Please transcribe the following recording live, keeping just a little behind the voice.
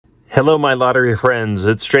Hello, my lottery friends.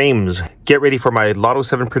 It's James. Get ready for my Lotto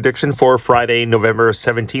 7 prediction for Friday, November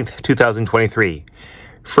 17th, 2023.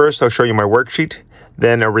 First, I'll show you my worksheet,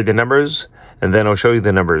 then I'll read the numbers, and then I'll show you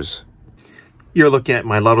the numbers. You're looking at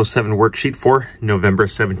my Lotto 7 worksheet for November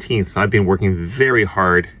 17th. I've been working very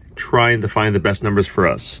hard trying to find the best numbers for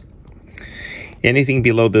us. Anything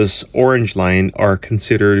below this orange line are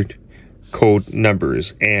considered code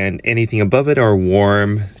numbers, and anything above it are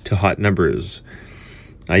warm to hot numbers.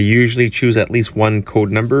 I usually choose at least one code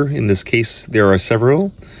number. In this case, there are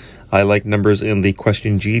several. I like numbers in the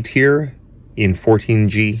question G tier, in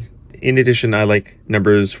 14G. In addition, I like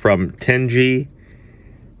numbers from 10G,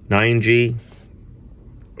 9G,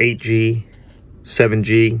 8G,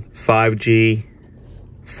 7G, 5G,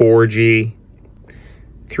 4G,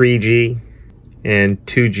 3G, and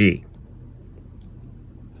 2G.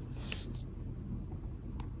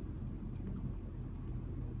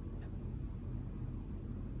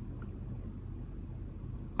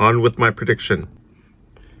 On with my prediction.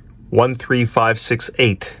 1, 3, 5, 6,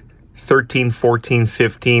 8, 13, 14,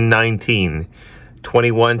 15, 19,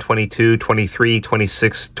 21, 22, 23,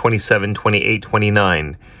 26, 27, 28,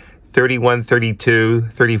 29, 31, 32,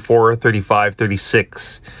 34, 35,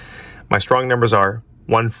 36. My strong numbers are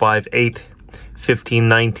 1, 5, 8, 15,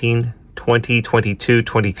 19, 20, 22,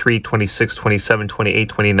 23, 26, 27, 28,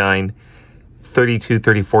 29, 32,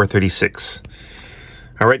 34, 36.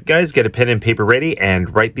 All right, guys, get a pen and paper ready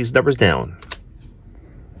and write these numbers down.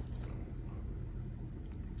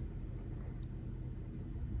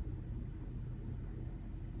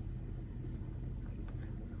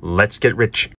 Let's get rich.